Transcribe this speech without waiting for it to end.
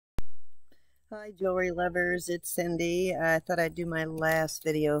Hi jewelry lovers, it's Cindy. I thought I'd do my last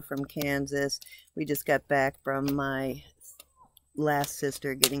video from Kansas. We just got back from my last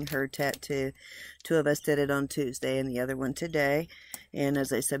sister getting her tattoo. Two of us did it on Tuesday and the other one today. And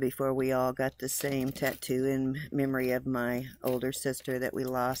as I said before, we all got the same tattoo in memory of my older sister that we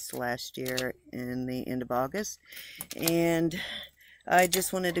lost last year in the end of August. And I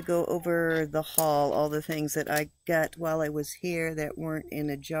just wanted to go over the haul, all the things that I got while I was here that weren't in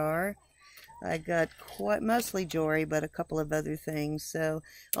a jar. I got quite mostly jewelry, but a couple of other things. So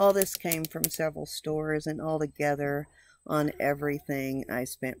all this came from several stores, and all together on everything I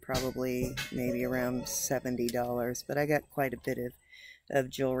spent probably maybe around $70, but I got quite a bit of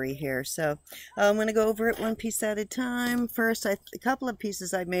jewelry here. So I'm going to go over it one piece at a time. First, a couple of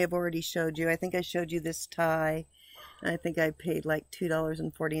pieces I may have already showed you. I think I showed you this tie. I think I paid like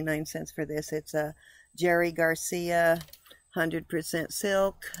 $2.49 for this. It's a Jerry Garcia 100%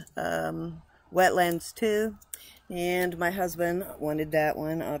 silk. Wetlands 2, and my husband wanted that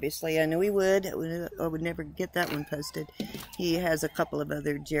one. Obviously, I knew he would. I would never get that one posted. He has a couple of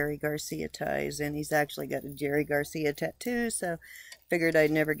other Jerry Garcia ties, and he's actually got a Jerry Garcia tattoo, so figured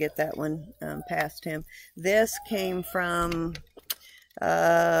I'd never get that one past him. This came from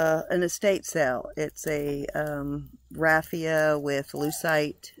an estate sale. It's a raffia with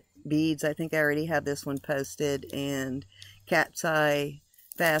lucite beads. I think I already have this one posted, and cat's eye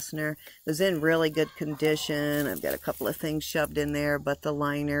fastener. It was in really good condition. I've got a couple of things shoved in there, but the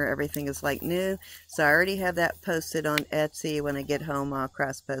liner, everything is like new. So I already have that posted on Etsy. When I get home, I'll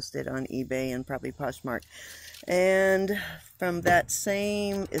cross-post it on eBay and probably Poshmark. And from that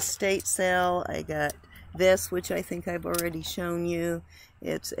same estate sale, I got this, which I think I've already shown you.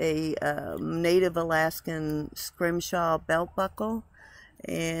 It's a native Alaskan scrimshaw belt buckle,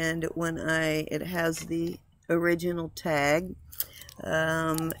 and it has the original tag.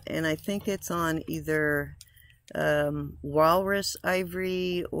 And I think it's on either walrus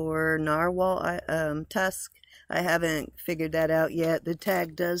ivory or narwhal tusk. I haven't figured that out yet. The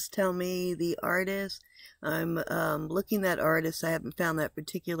tag does tell me the artist. I'm looking at artists. I haven't found that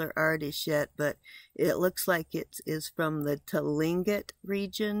particular artist yet, but it looks like it is from the Tlingit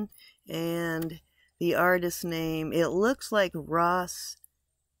region, and the artist name, it looks like Ross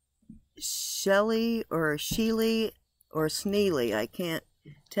Shelley or Sheely or Sneely. I can't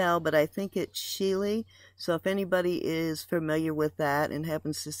tell, but I think it's Sheely. So if anybody is familiar with that and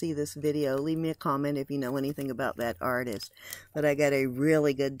happens to see this video, leave me a comment if you know anything about that artist. But I got a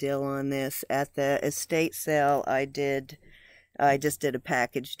really good deal on this at the estate sale. I just did a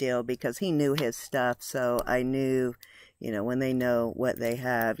package deal because he knew his stuff, so I knew, when they know what they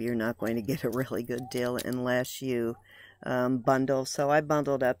have, you're not going to get a really good deal unless you bundle. So I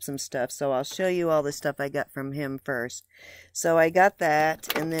bundled up some stuff, so I'll show you all the stuff I got from him first. So I got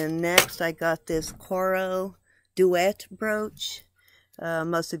that, and then next I got this Coro duet brooch.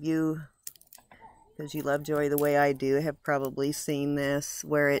 Most of you, because you love jewelry the way I do, have probably seen this,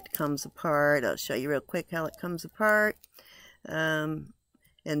 where it comes apart. I'll show you real quick how it comes apart, and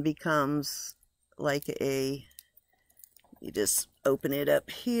becomes like you just open it up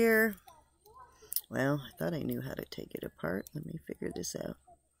here. Well, I thought I knew how to take it apart. Let me figure this out.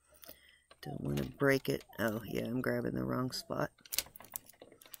 Don't want to break it. Oh, yeah, I'm grabbing the wrong spot.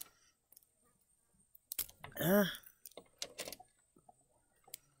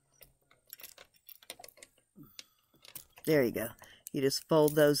 There you go. You just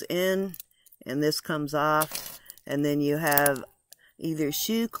fold those in, and this comes off, and then you have either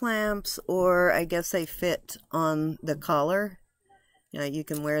shoe clamps, or I guess they fit on the collar. You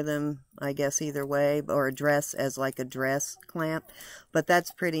can wear them, I guess, either way, or a dress as like a dress clamp. But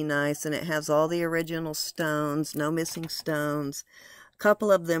that's pretty nice, and it has all the original stones, no missing stones. A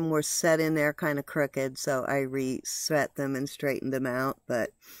couple of them were set in there kind of crooked, so I reset them and straightened them out.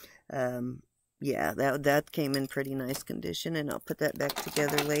 But yeah, that came in pretty nice condition, and I'll put that back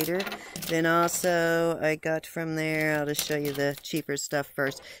together later. Then also, I got from there, I'll just show you the cheaper stuff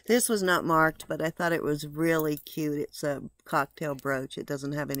first. This was not marked, but I thought it was really cute. It's a cocktail brooch. It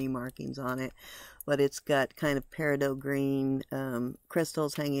doesn't have any markings on it, but it's got kind of peridot green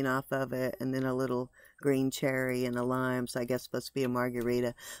crystals hanging off of it, and then a little green cherry and a lime, so I guess supposed to be a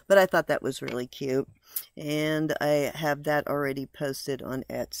margarita. But I thought that was really cute, and I have that already posted on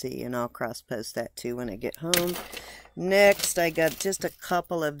Etsy, and I'll cross-post that too when I get home. Next, I got just a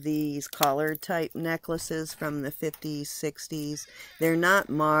couple of these collar-type necklaces from the 50s, 60s. They're not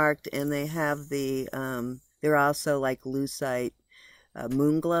marked, and they have the, they're also like lucite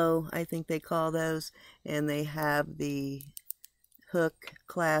moon glow, I think they call those, and they have the hook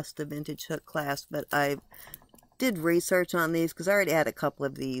clasp, the vintage hook clasp, but I did research on these because I already had a couple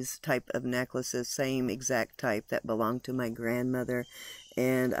of these type of necklaces, same exact type that belonged to my grandmother.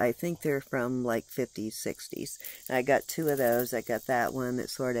 And I think they're from like 50s, 60s. And I got two of those. I got that one that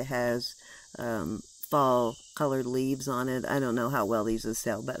sort of has fall colored leaves on it. I don't know how well these will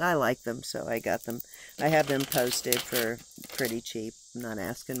sell, but I like them, so I got them. I have them posted for pretty cheap. I'm not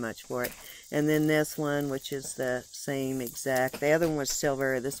asking much for it. And then this one, which is the same exact. The other one was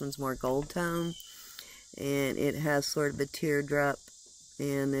silver. This one's more gold tone. And it has sort of a teardrop.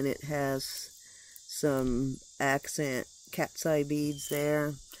 And then it has some accent cat's eye beads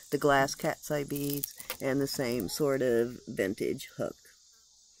there. The glass cat's eye beads. And the same sort of vintage hook.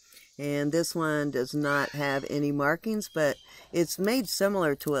 And this one does not have any markings, but it's made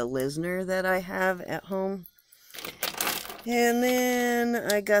similar to a Lisner that I have at home. And then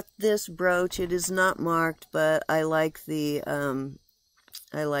I got this brooch. It is not marked, but I like the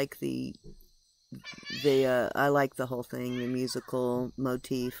I like the whole thing, the musical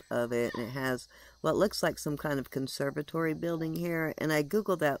motif of it. And it has what looks like some kind of conservatory building here. And I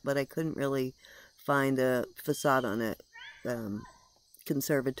googled that, but I couldn't really find a facade on it.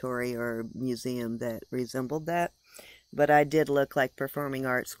 Conservatory or museum that resembled that, but I did look like performing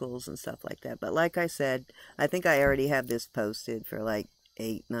arts schools and stuff like that. But like I said, I think I already have this posted for like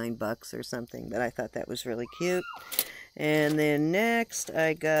 $8-9 or something, but I thought that was really cute. And then next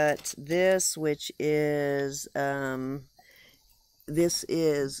I got this, which is this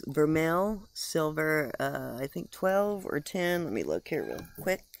is vermeil silver, I think 12 or 10. Let me look here real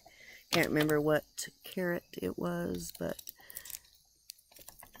quick. Can't remember what carat it was, but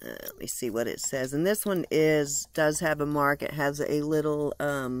let me see what it says. And this one does have a mark. It has a little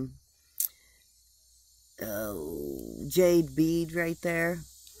jade bead right there.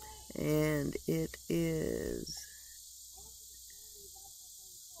 And it is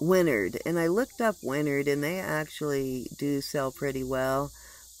Winard. And I looked up Winard, and they actually do sell pretty well.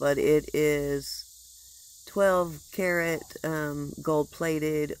 But it is 12 karat gold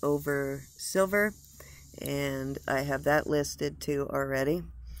plated over silver. And I have that listed too already.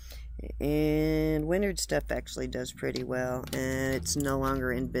 And Winard stuff actually does pretty well, and it's no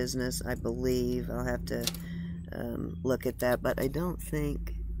longer in business, I believe. I'll have to look at that, but I don't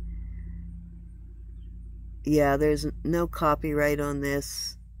think, yeah, there's no copyright on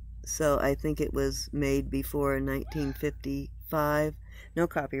this, so I think it was made before 1955. No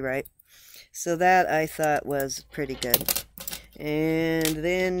copyright. So that I thought was pretty good. And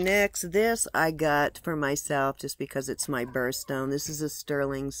then next, this I got for myself just because it's my birthstone. This is a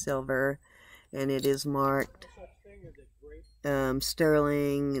sterling silver, and it is marked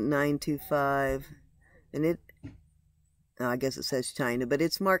sterling 925. And it, I guess it says China, but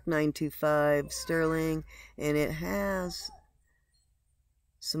it's marked 925 sterling, and it has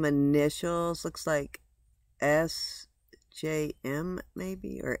some initials. Looks like SJM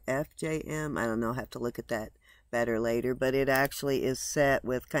maybe, or FJM. I don't know. I'll have to look at that better later, but it actually is set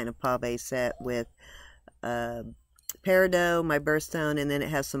with kind of pave set with peridot, my birthstone, and then it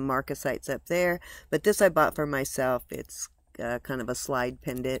has some marcasites up there. But this I bought for myself. It's kind of a slide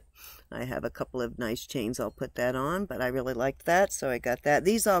pendant. I have a couple of nice chains I'll put that on, but I really liked that, so I got that.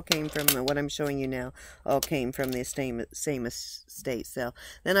 These all came from, what I'm showing you now, all came from the same estate sale.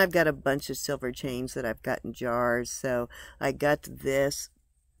 Then I've got a bunch of silver chains that I've got in jars, so I got this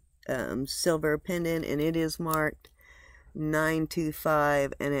silver pendant, and it is marked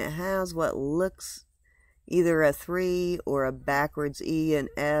 925, and it has what looks either a 3 or a backwards E and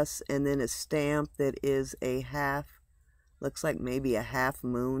S, and then a stamp that is a half, looks like maybe a half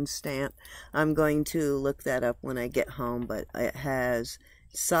moon stamp. I'm going to look that up when I get home, but it has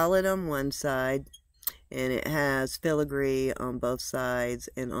solid on one side, and it has filigree on both sides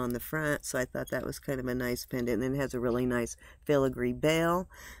and on the front, so I thought that was kind of a nice pendant. And then it has a really nice filigree bail,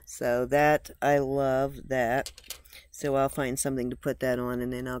 so that, I love that. So I'll find something to put that on,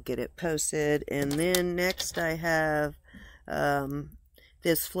 and then I'll get it posted. And then next I have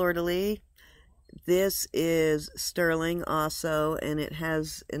this fleur-de-lis. This is sterling also, and it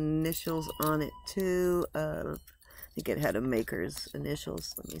has initials on it too. I think it had a maker's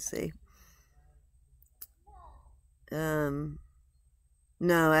initials. Let me see.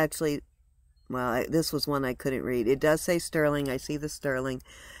 No, actually, well, this was one I couldn't read. It does say sterling. I see the sterling,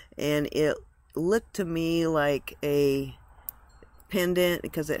 and it looked to me like a pendant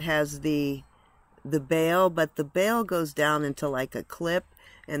because it has the bail, but the bail goes down into like a clip,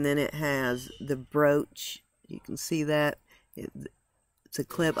 and then it has the brooch. You can see that it's a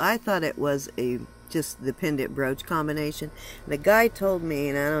clip. I thought it was just the pendant brooch combination. The guy told me,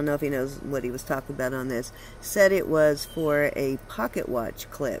 and I don't know if he knows what he was talking about on this, said it was for a pocket watch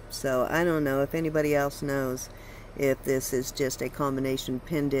clip. So I don't know if anybody else knows if this is just a combination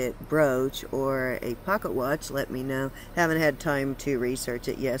pendant brooch or a pocket watch, let me know. Haven't had time to research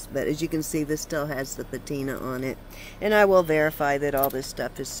it yet, but as you can see, this still has the patina on it. And I will verify that all this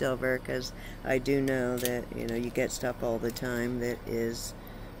stuff is silver, because I do know that, you know, you get stuff all the time that is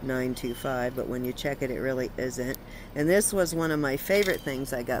 925, but when you check it, it really isn't. And this was one of my favorite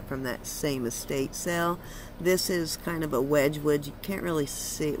things I got from that same estate sale. This is kind of a Wedgwood. You can't really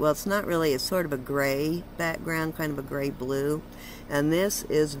see, well, it's not really, it's sort of a gray background, kind of a gray blue. And this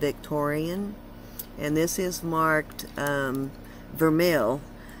is Victorian, and this is marked vermeil.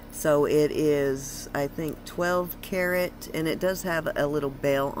 So it is, I think, 12 karat, and it does have a little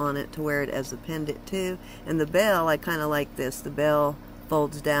bell on it to wear it as a pendant too. And the bell, I kind of like this. The bell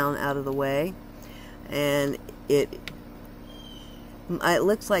folds down out of the way, and it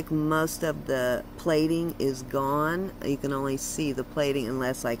looks like most of the plating is gone. You can only see the plating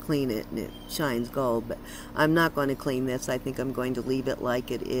unless I clean it, and it shines gold, but I'm not going to clean this. I think I'm going to leave it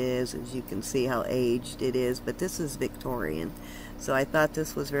like it is. As you can see how aged it is, but this is Victorian, so I thought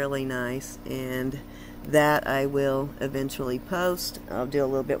this was really nice, and that I will eventually post. I'll do a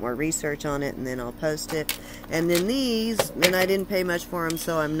little bit more research on it, and then I'll post it. And then these, and I didn't pay much for them,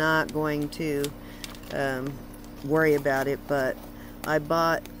 so I'm not going to worry about it, but I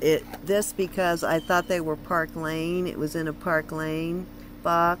bought this because I thought they were Park Lane. It was in a Park Lane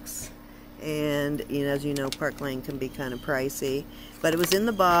box, and you know, as you know, Park Lane can be kind of pricey, but it was in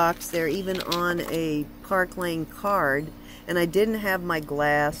the box. They're even on a Park Lane card, and I didn't have my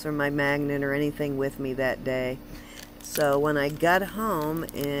glass or my magnet or anything with me that day. So when I got home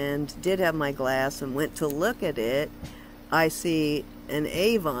and did have my glass and went to look at it, I see an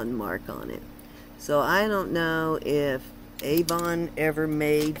Avon mark on it. So I don't know if Avon ever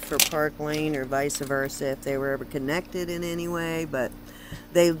made for Park Lane or vice versa, if they were ever connected in any way, but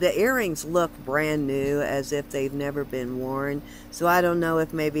the earrings look brand new, as if they've never been worn. So I don't know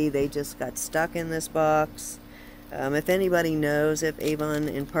if maybe they just got stuck in this box. If anybody knows if Avon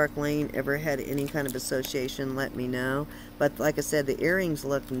and Park Lane ever had any kind of association, let me know. But like I said, the earrings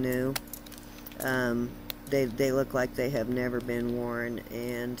look new. They look like they have never been worn,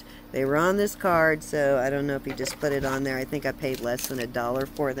 and they were on this card, so I don't know if he just put it on there. I think I paid less than $1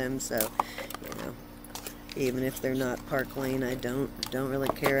 for them, so you know, even if they're not Park Lane, I don't really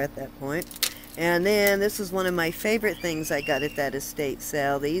care at that point. And then this is one of my favorite things I got at that estate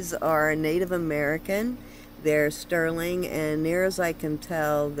sale. These are Native American. They're sterling, and near as I can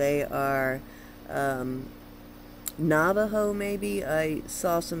tell, they are Navajo, maybe. I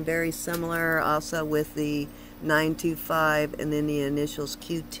saw some very similar also with the 925 and then the initials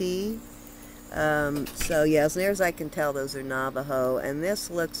QT. So yeah, as near as I can tell, those are Navajo, and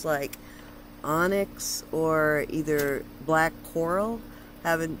this looks like onyx or either black coral.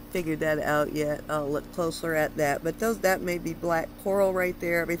 Haven't figured that out yet. I'll look closer at that, but that may be black coral right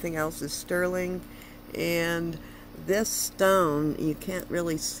there. Everything else is sterling. And this stone, you can't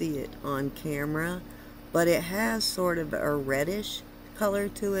really see it on camera, but it has sort of a reddish color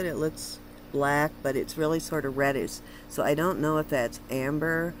to it. It looks black, but it's really sort of reddish. So I don't know if that's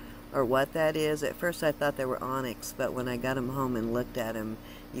amber or what that is. At first I thought they were onyx, but when I got them home and looked at them,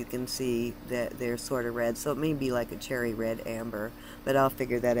 you can see that they're sort of red. So it may be like a cherry red amber, but I'll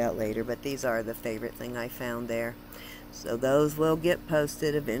figure that out later. But these are the favorite thing I found there. So those will get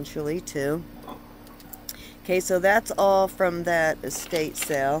posted eventually too. Okay, so that's all from that estate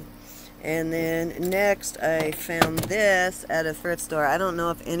sale. And then next I found this at a thrift store. I don't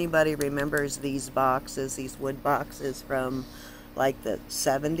know if anybody remembers these boxes, these wood boxes from like the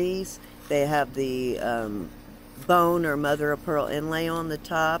 70s. They have the bone or mother of pearl inlay on the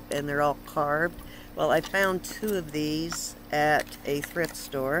top, and they're all carved. Well, I found 2 of these at a thrift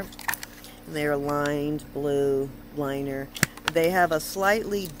store. And they're lined blue liner. They have a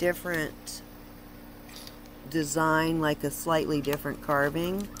slightly different design, like a slightly different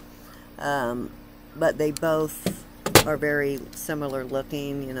carving, but they both are very similar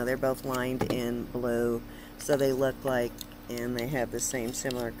looking. You know, they're both lined in blue, so they look like, and they have the same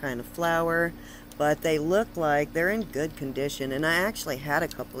similar kind of flower, but they look like they're in good condition. And I actually had a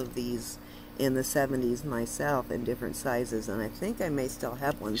couple of these in the 70s myself in different sizes, and I think I may still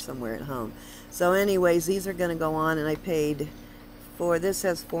have one somewhere at home. So anyways, these are going to go on, and I paid for this,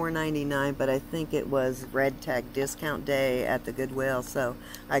 says $4.99, but I think it was red tag discount day at the Goodwill, so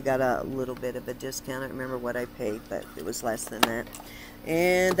I got a little bit of a discount. I don't remember what I paid, but it was less than that.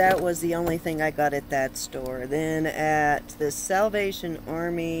 And that was the only thing I got at that store. Then at the Salvation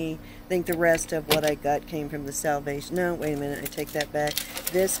Army, I think the rest of what I got came from the Salvation. No, wait a minute, I take that back.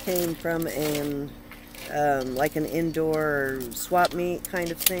 This came from an like an indoor swap meet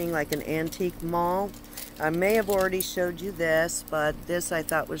kind of thing, like an antique mall. I may have already showed you this, but this I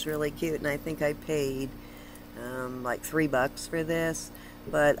thought was really cute, and I think I paid like $3 for this.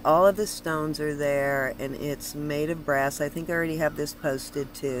 But all of the stones are there, and it's made of brass. I think I already have this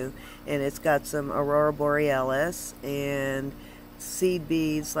posted too, and it's got some aurora borealis and seed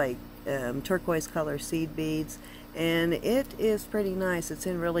beads, like turquoise color seed beads, and it is pretty nice. It's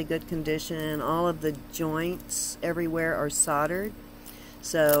in really good condition. All of the joints everywhere are soldered,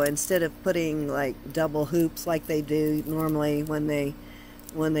 so instead of putting like double hoops like they do normally when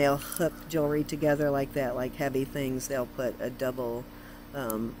they'll hook jewelry together like that, like heavy things, they'll put a double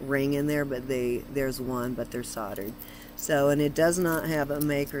ring in there, but there's one, but they're soldered. So, and it does not have a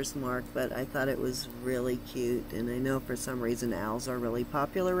maker's mark, but I thought it was really cute, and I know for some reason owls are really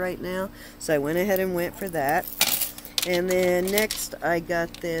popular right now, so I went ahead and went for that. And then next I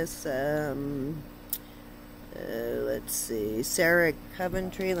got this let's see, Sarah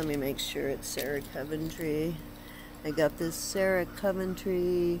Coventry. Let me make sure it's Sarah Coventry. I got this Sarah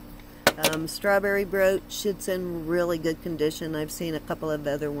Coventry strawberry brooch. It's in really good condition. I've seen a couple of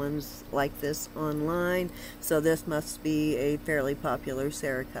other ones like this online, so this must be a fairly popular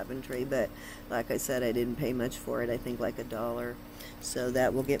Sarah Coventry, but like I said, I didn't pay much for it. I think like $1. So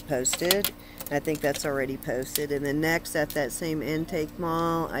that will get posted. I think that's already posted. And then next, at that same intake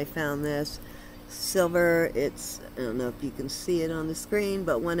mall, I found this silver. It's, I don't know if you can see it on the screen,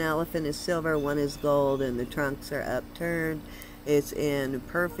 but one elephant is silver, one is gold, and the trunks are upturned. It's in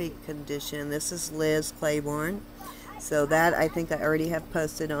perfect condition. This is Liz Claiborne. So that I think I already have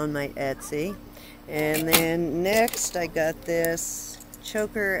posted on my Etsy. And then next I got this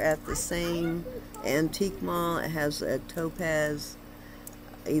choker at the same antique mall. It has a topaz,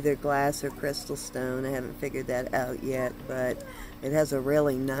 either glass or crystal stone. I haven't figured that out yet, but it has a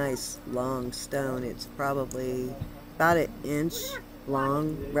really nice long stone. It's probably about an inch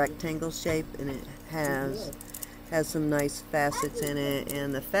long, rectangle shape, and it has some nice facets in it,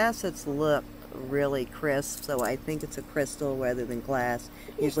 and the facets look really crisp, so I think it's a crystal rather than glass.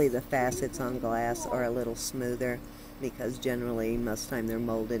 Usually the facets on glass are a little smoother because generally most time they're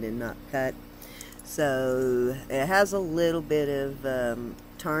molded and not cut. So it has a little bit of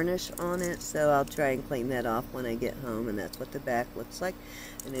tarnish on it, so I'll try and clean that off when I get home, and that's what the back looks like.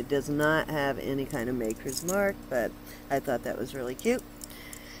 And it does not have any kind of maker's mark, but I thought that was really cute.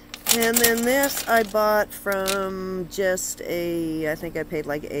 And then this I bought from just I think I paid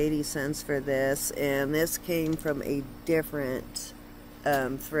like 80 cents for this, and this came from a different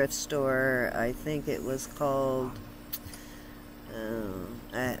thrift store. I think it was called,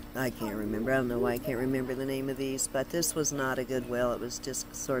 I can't remember. I don't know why I can't remember the name of these, but this was not a Goodwill. It was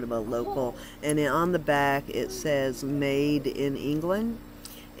just sort of a local, and on the back it says made in England,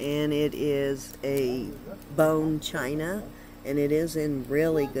 and it is a bone china, and it is in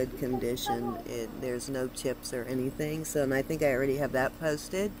really good condition. There's no chips or anything. So, and I think I already have that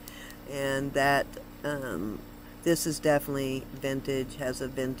posted. And that this is definitely vintage, has a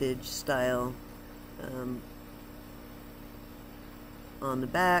vintage style on the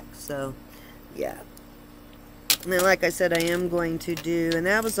back. So yeah. And then, like I said, I am going to do, and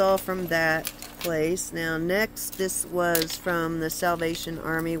that was all from that place. Now next, this was from the Salvation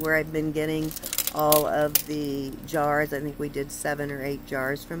Army, where I've been getting all of the jars. I think we did 7 or 8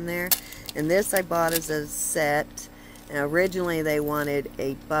 jars from there. And this I bought as a set. Now, originally they wanted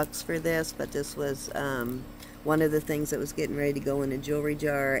 $8 for this, but this was one of the things that was getting ready to go in a jewelry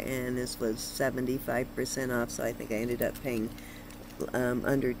jar, and this was 75% off, so I think I ended up paying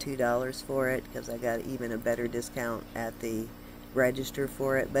under $2 for it, because I got even a better discount at the register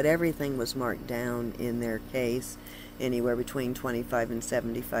for it. But everything was marked down in their case, anywhere between 25 and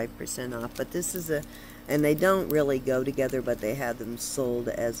 75% off. But this is and they don't really go together, but they had them sold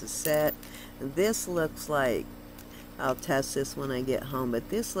as a set. This looks like, I'll test this when I get home, but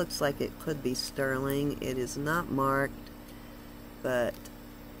this looks like it could be sterling. It is not marked, but,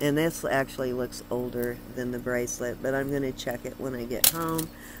 and this actually looks older than the bracelet, but I'm going to check it when I get home.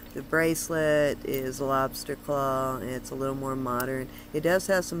 The bracelet is lobster claw, and it's a little more modern. It does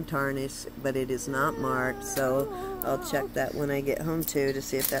have some tarnish, but it is not marked, so I'll check that when I get home too, to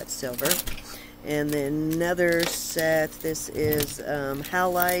see if that's silver. And then another set, this is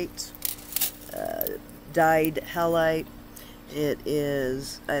halite, dyed halite. It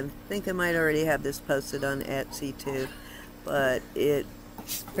is, I think I might already have this posted on Etsy too, but it's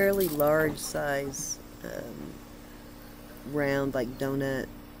fairly large size, round, like donut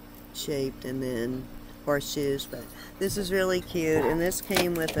shaped, and then horseshoes. But this is really cute, and this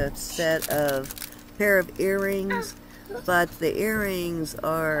came with a set of pair of earrings, but the earrings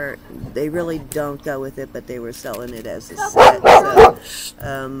they really don't go with it, but they were selling it as a set,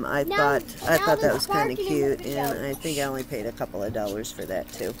 so I thought that was kind of cute, and I think I only paid a couple of dollars for that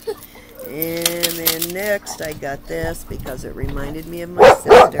too. And then next I got this because it reminded me of my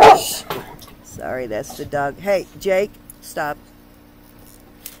sister. Sorry, that's the dog. Hey, Jake, stop.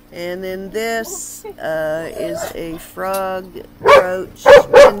 And then this is a frog brooch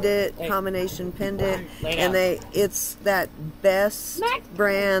pendant, combination pendant, and it's that Best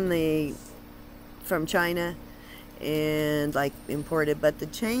brand from China and like imported, but the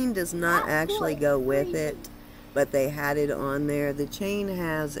chain does not actually go with it, but they had it on there. The chain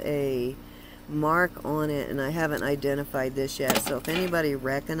has a mark on it, and I haven't identified this yet, so if anybody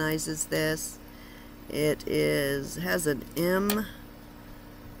recognizes this, it has an M.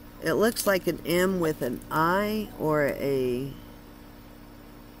 It looks like an M with an I or a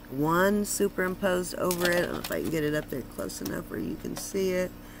 1 superimposed over it. I don't know if I can get it up there close enough where you can see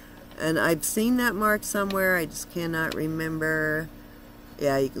it. And I've seen that mark somewhere. I just cannot remember.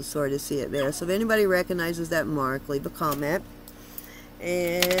 Yeah, you can sort of see it there. So if anybody recognizes that mark, leave a comment.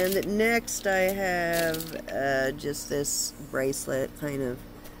 And next I have just this bracelet, kind of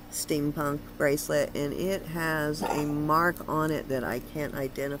steampunk bracelet, and it has a mark on it that I can't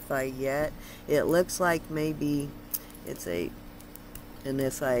identify yet. It looks like maybe it's and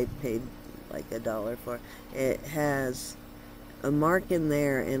this I paid like $1 for. It has a mark in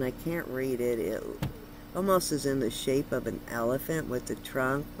there and I can't read it. It almost is in the shape of an elephant with the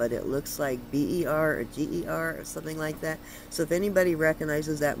trunk, but it looks like BER or GER or something like that. So if anybody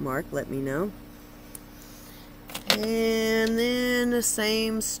recognizes that mark, let me know. And then the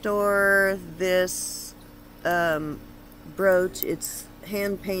same store, this brooch, it's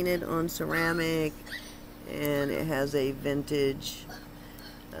hand painted on ceramic, and it has a vintage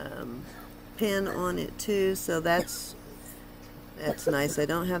pin on it too, so that's nice. I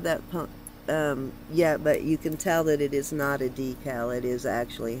don't have that yet, but you can tell that it is not a decal, it is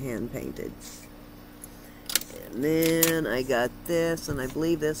actually hand painted. And then I got this, and I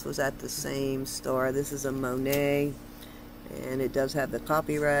believe this was at the same store. This is a Monet, and it does have the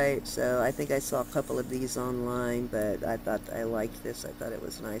copyright, so I think I saw a couple of these online, but I thought I liked this. I thought it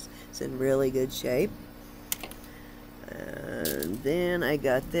was nice. It's in really good shape. And then I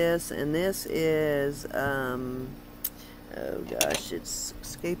got this, and this is, oh gosh, it's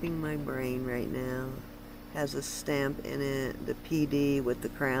escaping my brain right now. Has a stamp in it, the PD with the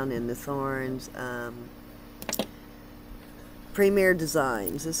crown and the thorns. Premier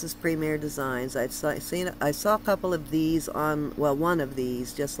Designs. This is Premier Designs. I saw a couple of these on, well, one of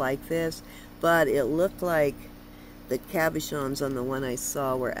these just like this, but it looked like the cabochons on the one I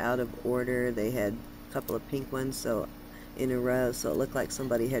saw were out of order. They had a couple of pink ones so in a row, so it looked like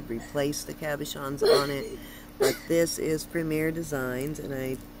somebody had replaced the cabochons on it. But this is Premier Designs, and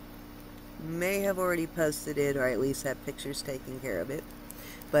I may have already posted it, or at least have pictures taking care of it.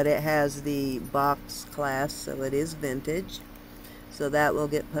 But it has the box clasp, so it is vintage. So that will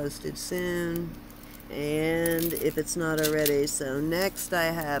get posted soon, and if it's not already. So next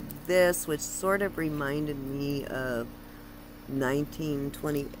I have this, which sort of reminded me of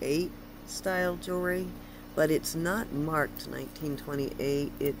 1928 style jewelry, but it's not marked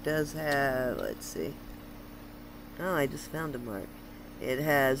 1928. It does have, let's see, oh, I just found a mark. It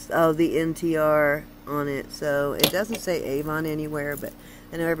has, oh, the NTR on it, so it doesn't say Avon anywhere, but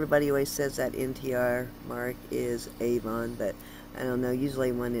I know everybody always says that NTR mark is Avon, but I don't know,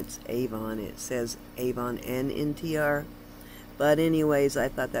 usually when it's Avon, it says Avon and NTR. But anyways, I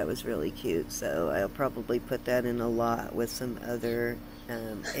thought that was really cute, so I'll probably put that in a lot with some other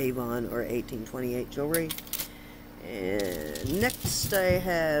Avon or 1828 jewelry. And next I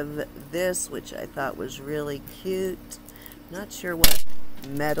have this, which I thought was really cute. Not sure what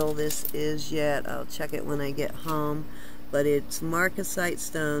metal this is yet. I'll check it when I get home. But it's marcasite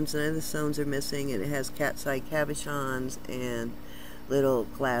stones. None of the stones are missing, and it has cat's eye cabochons and little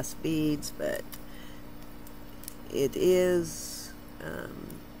glass beads. But it is,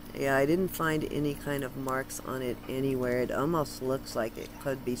 yeah, I didn't find any kind of marks on it anywhere. It almost looks like it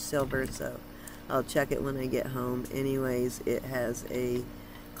could be silver, so I'll check it when I get home. Anyways, it has a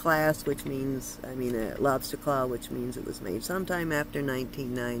clasp, which means, I mean, a lobster claw, which means it was made sometime after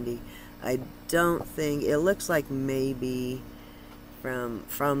 1990. I don't think, it looks like maybe from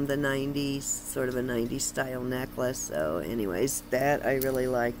the 90s, sort of a 90s style necklace. So anyways, that I really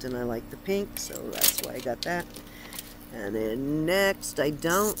liked, and I like the pink, so that's why I got that. And then next, I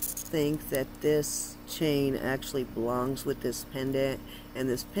don't think that this chain actually belongs with this pendant, and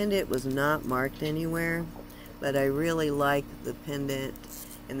this pendant was not marked anywhere, but I really like the pendant.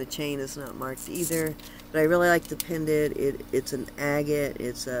 and the chain is not marked either. But I really like the pendant. It's an agate.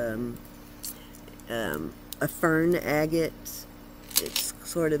 It's a fern agate. It's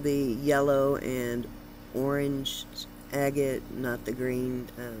sort of the yellow and orange agate, not the green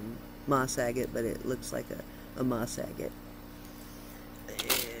moss agate, but it looks like a moss agate.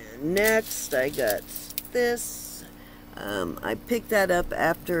 And next I got this. I picked that up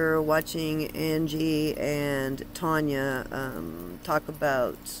after watching Angie and Tanya talk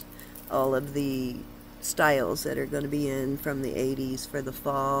about all of the styles that are going to be in from the 80s for the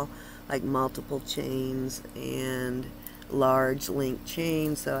fall, like multiple chains and large link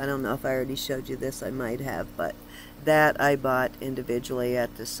chains. So I don't know if I already showed you this, I might have, but that I bought individually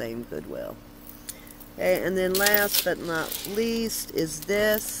at the same Goodwill. Okay, and then last but not least is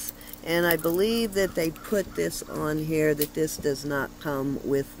this, and I believe that they put this on here, that this does not come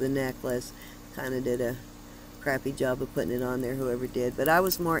with the necklace. Kind of did a crappy job of putting it on there, whoever did, but I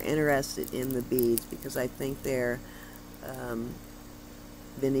was more interested in the beads because I think they're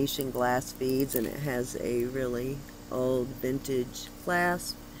Venetian glass beads, and it has a really old vintage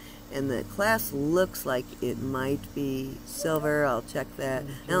clasp, and the clasp looks like it might be silver. I'll check that.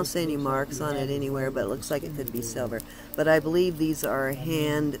 I don't see any marks on it anywhere, but it looks like it could be silver. But I believe these are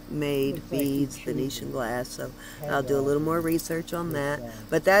handmade beads, Venetian glass, so I'll do a little more research on that.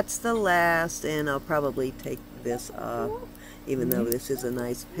 But that's the last, and I'll probably take this off, even though this is a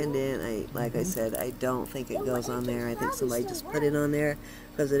nice pendant. Like I said, I don't think it goes on there. I think somebody just put it on there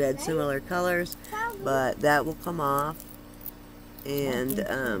because it had similar colors, but that will come off, and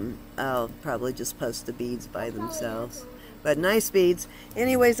I'll probably just post the beads by themselves. But nice beads.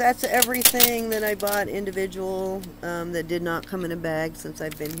 Anyways, that's everything that I bought individual that did not come in a bag since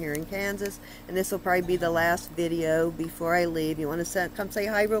I've been here in Kansas. And this will probably be the last video before I leave. You want to come say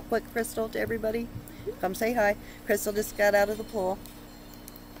hi real quick, Crystal, to everybody? Come say hi. Crystal just got out of the pool.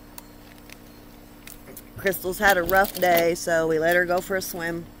 Crystal's had a rough day, so we let her go for a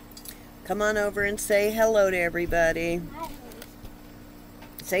swim. Come on over and say hello to everybody.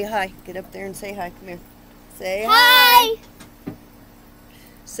 Say hi. Get up there and say hi. Come here. Say hi.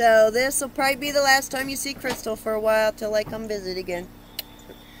 So this will probably be the last time you see Crystal for a while till I come visit again.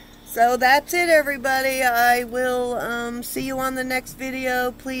 So that's it, everybody. I will see you on the next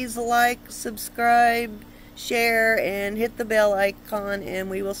video. Please like, subscribe, share, and hit the bell icon, and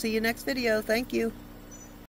we will see you next video. Thank you.